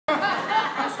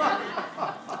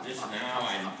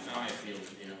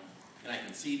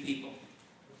see people.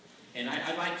 And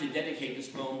I'd like to dedicate this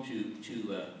poem to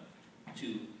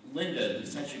Linda,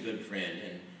 who's such a good friend.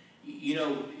 And, you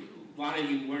know, a lot of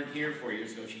you weren't here 4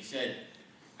 years ago. She said,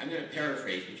 I'm going to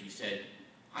paraphrase what she said,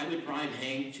 I would drive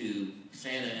Hank to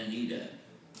Santa Anita,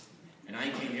 and I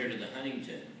came here to the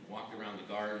Huntington, walked around the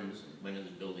gardens, and went in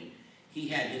the building. He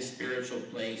had his spiritual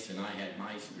place, and I had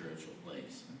my spiritual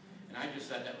place. And I just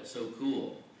thought that was so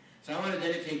cool. So I want to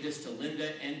dedicate this to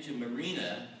Linda and to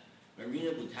Marina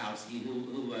Bukowski,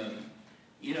 who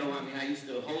you know, I mean, I used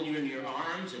to hold you in your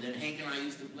arms, and then Hank and I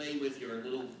used to play with your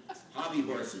little hobby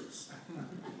horses.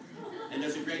 And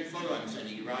there's a great photo I'm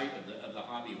sending you, right, of the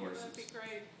hobby horses. That'd be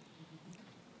great.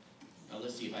 Now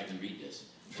let's see if I can read this.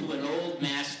 To an old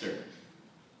master.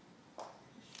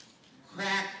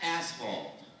 Cracked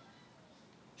asphalt.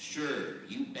 Sure,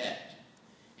 you bet.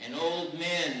 And old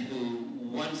men who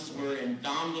once were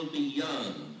indomitably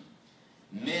young.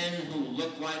 Men who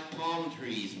look like palm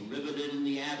trees riveted in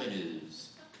the avenues.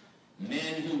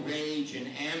 Men who rage in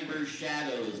amber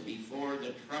shadows before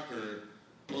the trucker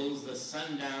pulls the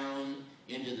sundown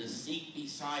into the seat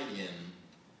beside him,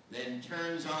 then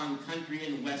turns on country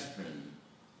and western.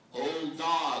 Old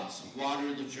dogs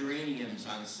water the geraniums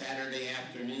on Saturday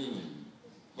afternoon,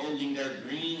 holding their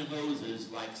green hoses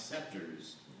like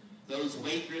scepters. Those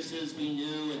waitresses we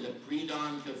knew in the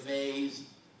pre-dawn cafes,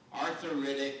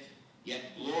 arthritic yet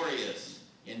glorious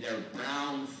in their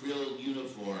brown frilled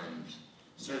uniforms,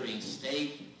 serving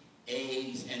steak,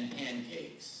 eggs, and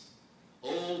pancakes.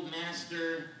 Old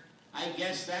master, I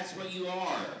guess that's what you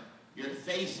are. Your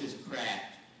face is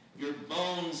cracked, your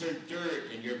bones are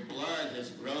dirt, and your blood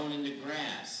has grown into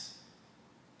grass.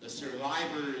 The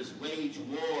survivors wage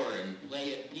war and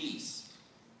play at peace.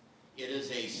 It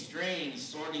is a strain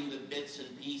sorting the bits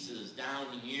and pieces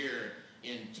down here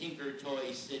in Tinker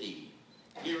Toy City,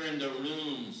 here in the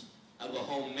ruins of a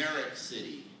Homeric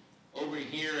city, over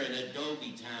here in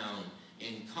Adobe Town,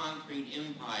 in Concrete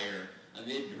Empire,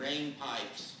 amid drain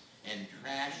pipes and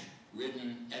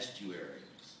trash-ridden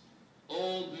estuaries.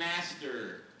 Old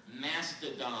master,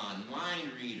 mastodon,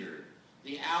 mind reader,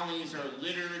 the alleys are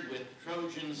littered with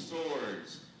Trojan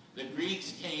swords. The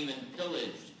Greeks came and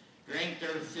pillaged, drank their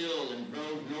fill, and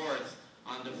drove north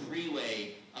on the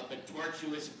freeway up a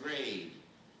tortuous grade.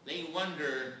 They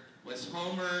wonder, was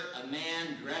Homer a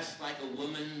man dressed like a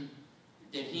woman?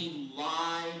 Did he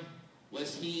lie?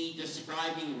 Was he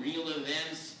describing real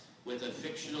events with a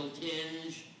fictional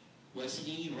tinge? Was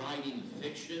he writing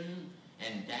fiction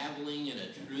and dabbling in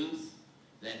a truth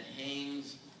that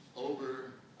hangs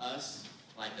over us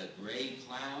like a gray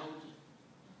cloud?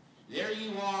 There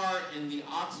you are in the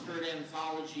Oxford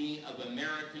Anthology of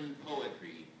American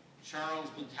Poetry, Charles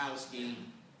Bukowski,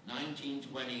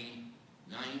 1920,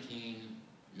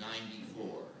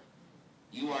 1994.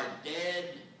 You are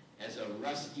dead as a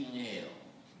rusty nail,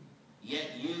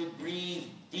 yet you breathe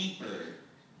deeper,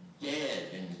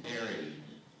 dead and buried.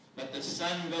 But the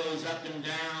sun goes up and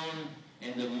down,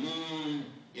 and the moon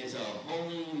is a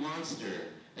holy monster,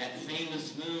 that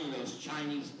famous moon those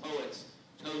Chinese poets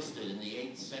toasted in the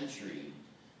 8th century.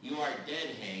 You are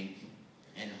dead, Hank,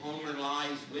 and Homer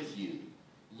lies with you.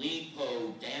 Li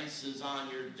Po dances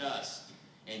on your dust,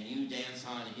 and you dance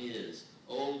on his.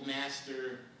 Old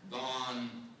master, gone,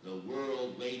 the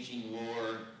world waging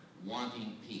war,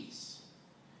 wanting peace.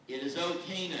 It is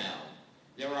okay now.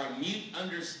 There are mute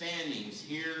understandings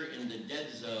here in the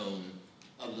dead zone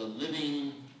of the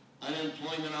living,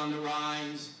 unemployment on the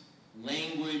rise,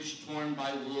 language torn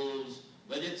by wolves,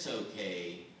 but it's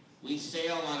okay. We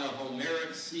sail on a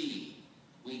Homeric sea.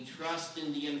 We trust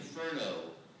in the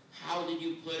inferno. How did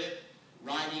you put it?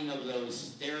 Riding of those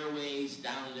stairways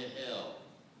down to hell.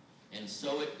 And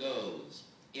so it goes,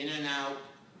 in and out,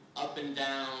 up and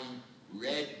down,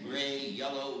 red, gray,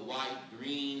 yellow, white,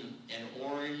 green, and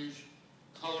orange,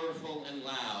 colorful and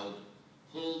loud.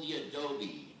 Pull the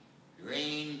adobe,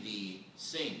 drain the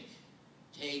sink,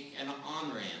 take an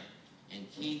on-ramp,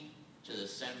 and keep to the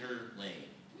center lane.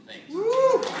 Thanks.